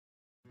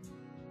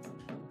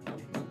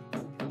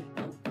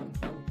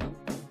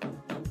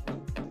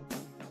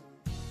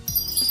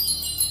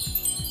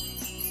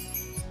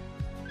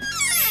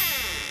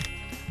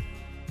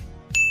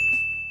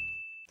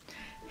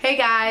Hey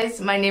guys,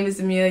 my name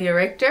is Emelia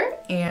Richter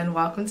and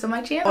welcome to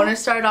my channel. I want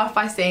to start off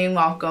by saying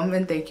welcome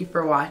and thank you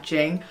for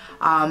watching.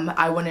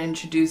 I want to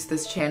introduce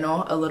this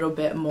channel a little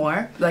bit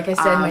more. Like I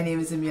said, my name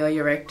is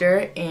Emelia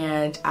Richter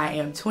and I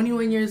am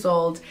 21 years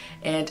old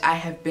and I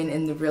have been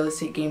in the real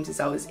estate game since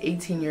I was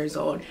 18 years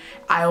old.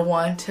 I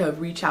want to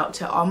reach out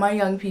to all my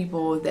young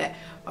people that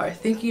are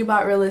thinking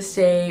about real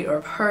estate or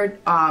have heard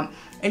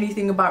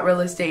anything about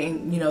real estate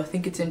and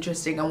think it's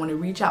interesting. I want to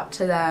reach out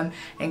to them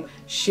and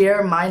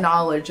share my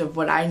knowledge of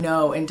what I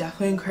know and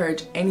definitely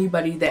encourage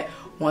anybody that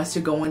wants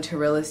to go into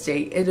real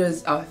estate. It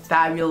is a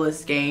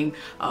fabulous game,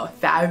 a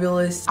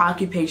fabulous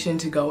occupation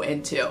to go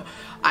into.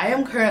 I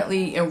am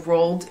currently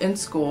enrolled in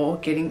school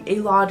getting a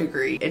law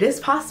degree. It is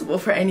possible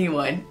for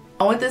anyone.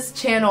 I want this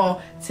channel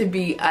to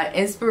be an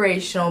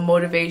inspirational,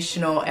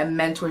 motivational, and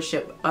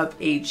mentorship of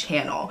a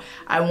channel.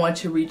 I want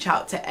to reach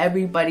out to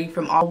everybody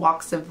from all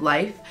walks of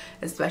life,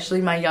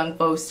 especially my young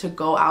folks, to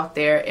go out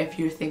there. If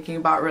you're thinking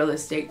about real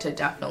estate, to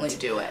definitely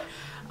do it.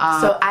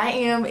 So I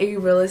am a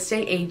real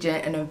estate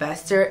agent, an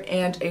investor,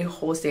 and a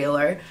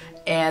wholesaler.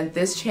 And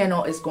this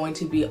channel is going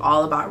to be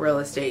all about real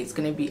estate. It's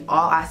going to be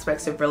all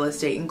aspects of real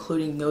estate,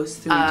 including those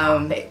three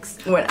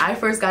topics. When I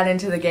first got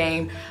into the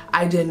game,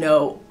 I didn't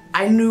know.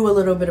 I knew a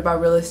little bit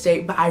about real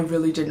estate, but I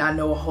really did not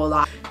know a whole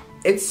lot.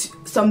 It's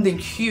something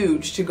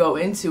huge to go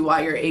into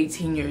while you're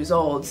 18 years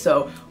old.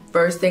 So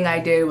first thing I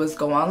did was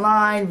go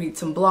online, read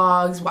some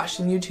blogs, watch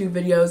some YouTube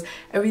videos.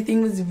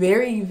 Everything was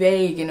very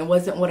vague and it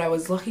wasn't what I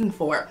was looking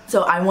for.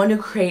 So I wanted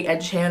to create a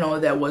channel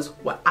that was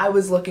what I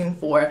was looking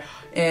for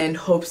in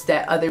hopes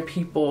that other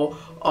people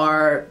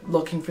are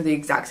looking for the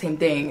exact same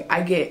thing.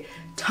 I get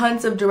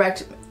tons of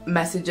direct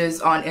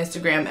messages on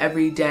Instagram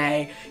every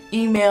day,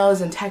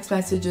 emails and text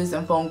messages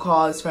and phone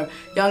calls from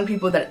young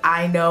people that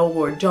I know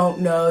or don't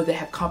know that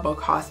have come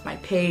across my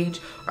page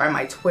or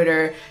my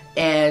Twitter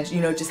and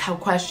just have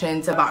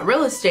questions about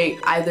real estate.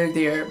 Either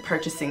they're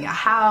purchasing a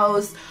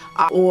house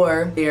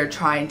or they're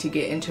trying to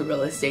get into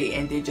real estate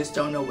and they just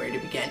don't know where to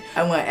begin.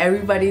 I want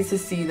everybody to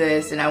see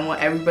this and I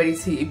want everybody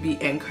to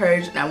be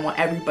encouraged and I want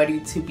everybody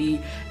to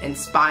be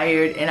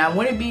inspired and I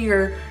want to be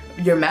your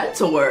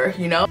mentor,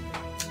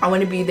 I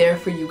want to be there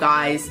for you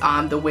guys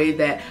the way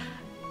that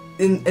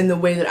in the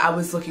way that I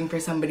was looking for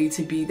somebody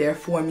to be there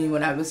for me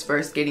when I was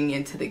first getting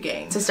into the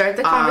game. To start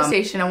the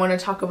conversation, I want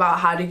to talk about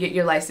how to get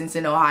your license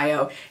in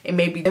Ohio. It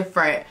may be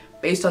different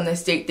based on the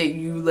state that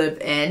you live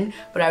in,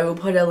 but I will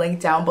put a link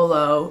down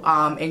below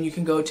and you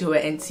can go to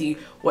it and see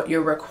what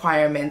your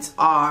requirements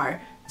are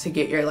to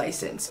get your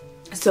license.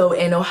 So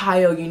in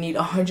Ohio, you need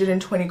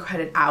 120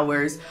 credit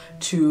hours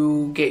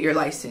to get your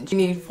license. You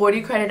need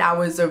 40 credit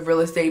hours of real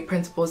estate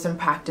principles and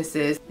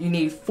practices. You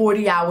need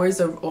 40 hours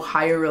of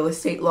Ohio real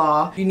estate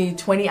law. You need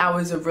 20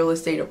 hours of real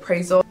estate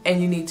appraisal.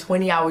 And you need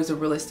 20 hours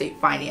of real estate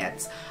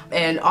finance.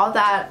 And all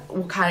that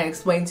will kind of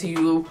explain to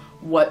you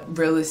what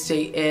real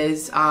estate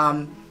is.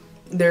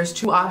 There's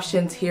two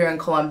options here in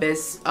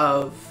Columbus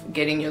of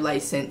getting your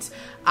license.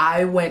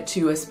 I went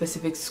to a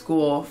specific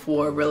school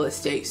for real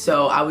estate,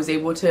 so I was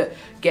able to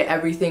get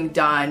everything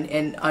done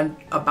in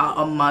about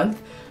a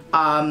month.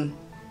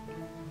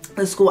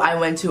 The school I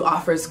went to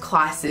offers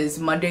classes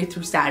Monday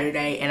through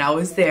Saturday, and I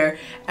was there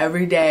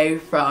every day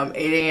from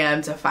 8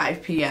 a.m. to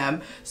 5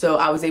 p.m. So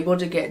I was able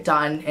to get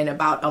done in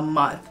about a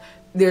month.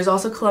 There's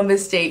also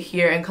Columbus State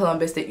here in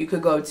Columbus that you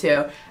could go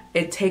to.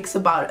 It takes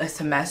about a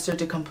semester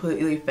to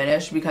completely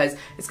finish because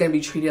it's going to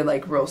be treated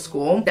like real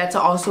school. That's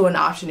also an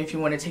option if you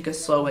want to take it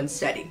slow and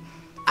steady.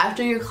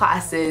 After your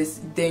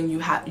classes, then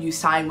you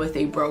sign with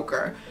a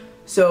broker.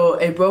 So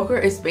a broker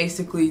is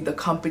basically the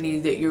company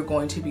that you're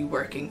going to be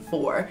working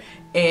for,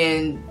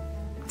 and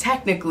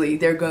technically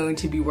they're going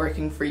to be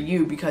working for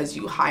you because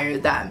you hire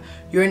them.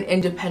 You're an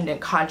independent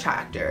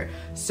contractor.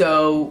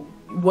 So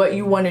what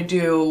you want to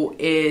do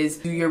is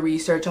do your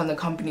research on the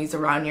companies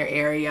around your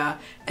area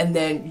and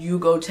then you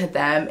go to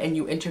them and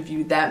you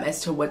interview them as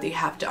to what they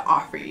have to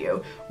offer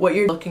you. What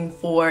you're looking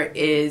for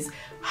is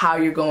how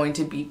you're going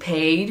to be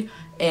paid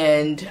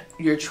and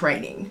your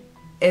training.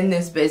 In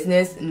this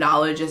business,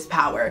 knowledge is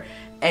power,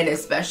 and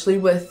especially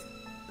with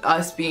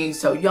us being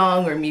so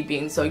young or me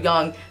being so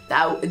young,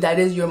 that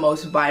is your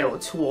most vital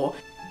tool.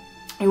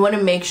 You want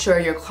to make sure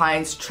your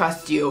clients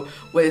trust you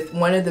with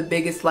one of the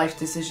biggest life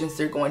decisions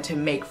they're going to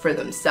make for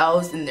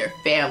themselves and their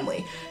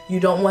family. You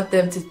don't want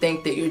them to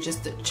think that you're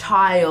just a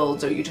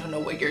child or you don't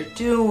know what you're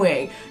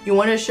doing. You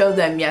want to show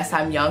them, yes,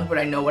 I'm young, but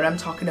I know what I'm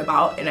talking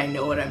about and I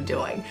know what I'm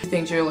doing. The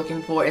things you're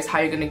looking for is how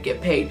you're going to get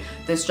paid.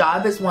 This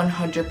job is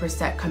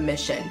 100%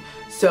 commission.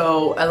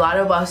 So a lot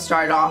of us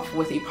start off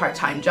with a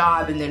part-time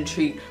job and then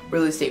treat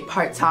real estate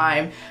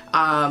part-time.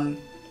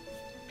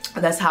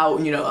 That's how,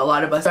 a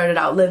lot of us started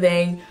out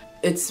living.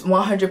 It's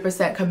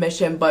 100%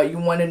 commission, but you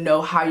want to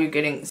know how you're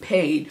getting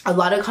paid. A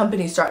lot of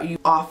companies start you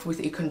off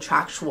with a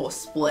contractual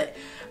split.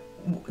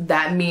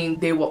 That means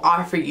they will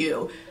offer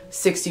you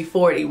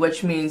 60-40,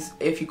 which means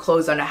if you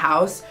close on a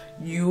house,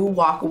 you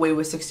walk away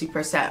with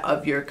 60%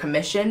 of your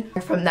commission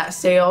from that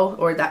sale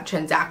or that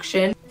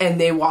transaction, and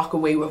they walk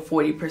away with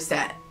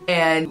 40%.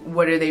 And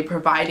what are they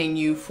providing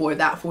you for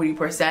that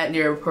 40%?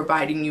 They're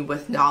providing you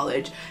with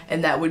knowledge,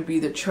 and that would be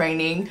the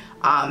training,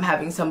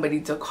 having somebody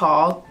to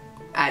call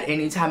at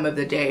any time of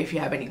the day if you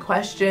have any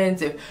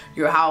questions. If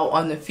you're out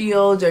on the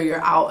field or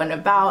you're out and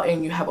about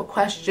and you have a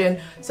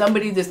question,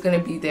 somebody that's going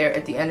to be there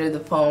at the end of the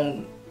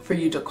phone for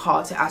you to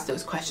call to ask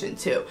those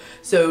questions too.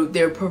 So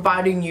they're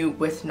providing you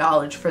with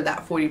knowledge for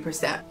that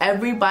 40%.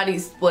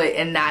 Everybody's split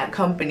in that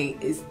company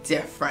is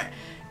different.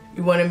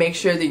 You want to make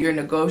sure that you're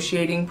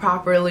negotiating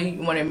properly.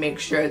 You want to make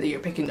sure that you're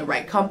picking the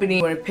right company.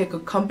 You want to pick a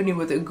company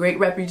with a great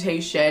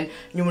reputation.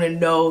 You want to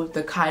know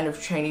the kind of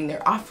training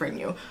they're offering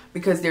you,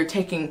 because they're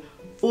taking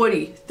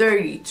 40,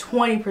 30,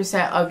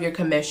 20% of your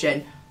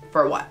commission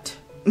for what?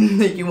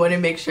 You want to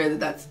make sure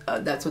that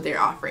that's what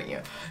they're offering you.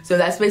 So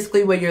that's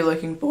basically what you're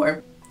looking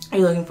for.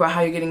 You're looking for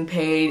how you're getting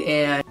paid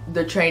and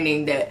the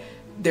training that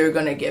they're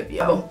gonna give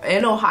you.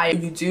 In Ohio,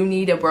 you do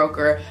need a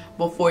broker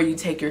before you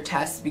take your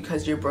test,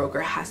 because your broker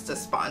has to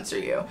sponsor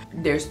you.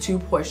 There's two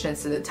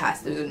portions to the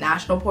test. There's a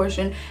national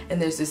portion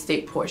and there's a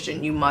state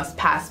portion. You must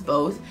pass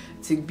both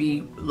to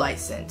be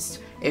licensed.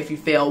 If you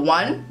fail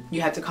one, you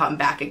have to come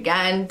back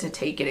again to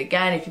take it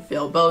again. If you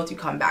fail both, you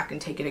come back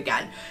and take it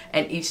again.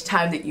 And each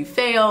time that you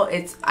fail,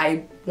 it's,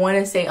 I want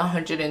to say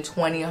 $120,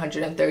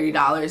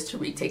 $130 to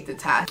retake the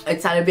test.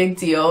 It's not a big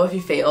deal if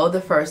you fail the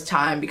first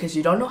time, because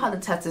you don't know how the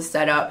test is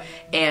set up.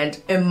 And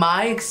in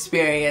my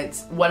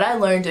experience, what I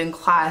learned in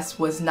class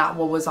was not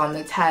what was on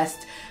the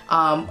test.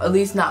 At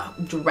least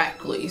not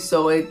directly.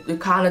 So it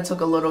kind of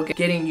took a little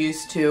getting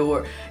used to,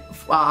 or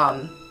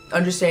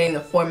understanding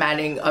the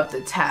formatting of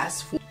the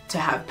test to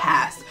have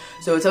passed.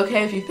 So it's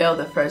okay if you fail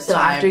the first time.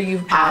 After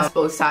you've passed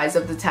both sides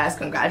of the test,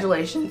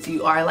 congratulations,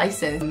 you are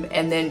licensed.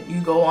 And then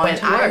you go on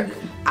to work.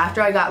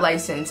 After I got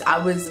licensed,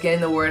 I was getting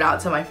the word out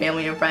to my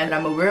family and friends.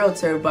 I'm a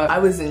realtor, but I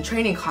was in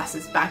training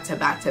classes back to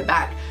back to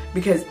back,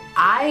 because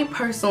I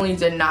personally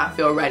did not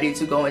feel ready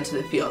to go into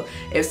the field.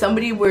 If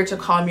somebody were to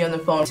call me on the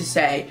phone to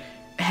say,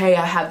 hey,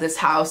 I have this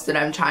house that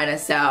I'm trying to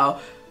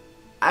sell,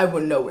 I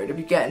wouldn't know where to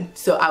begin.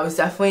 So I was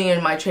definitely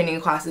in my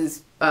training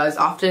classes as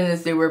often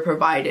as they were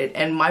provided,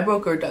 and my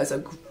broker does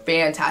a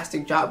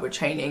fantastic job with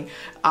training.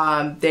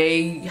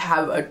 They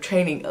have a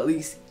training at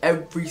least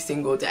every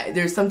single day.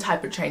 There's some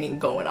type of training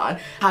going on.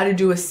 How to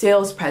do a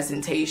sales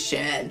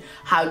presentation,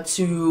 how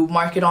to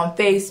market on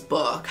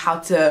Facebook, how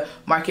to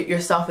market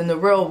yourself in the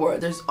real world.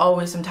 There's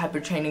always some type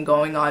of training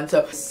going on.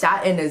 So I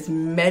sat in as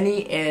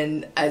many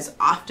in as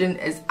often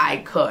as I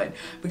could,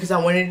 because I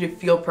wanted to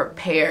feel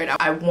prepared.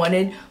 I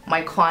wanted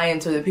my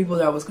clients, or the people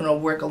that I was going to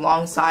work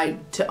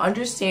alongside, to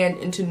understand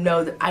and to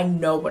know that I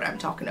know what I'm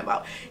talking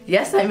about.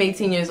 Yes, I'm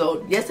 18 years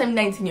old. Yes, I'm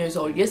 19 years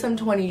old. Yes, I'm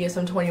 20. Yes,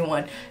 I'm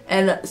 21,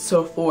 and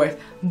so forth.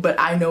 But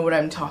I know what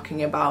I'm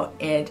talking about,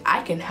 and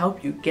I can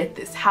help you get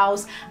this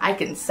house. I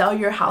can sell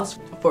your house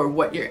for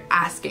what you're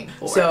asking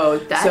for. So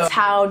that's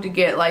how to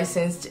get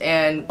licensed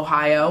in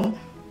Ohio.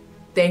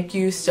 Thank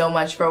you so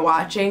much for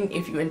watching.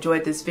 If you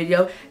enjoyed this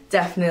video,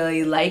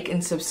 definitely like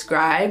and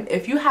subscribe.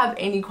 If you have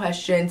any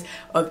questions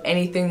of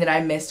anything that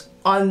I missed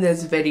on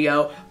this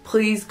video,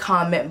 please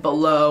comment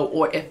below,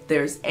 or if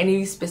there's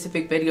any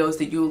specific videos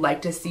that you would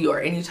like to see, or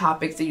any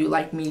topics that you'd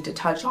like me to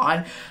touch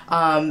on,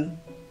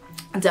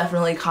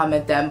 definitely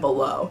comment them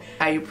below.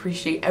 I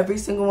appreciate every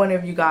single one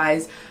of you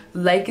guys.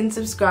 Like and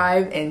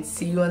subscribe, and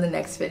see you in the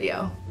next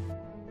video.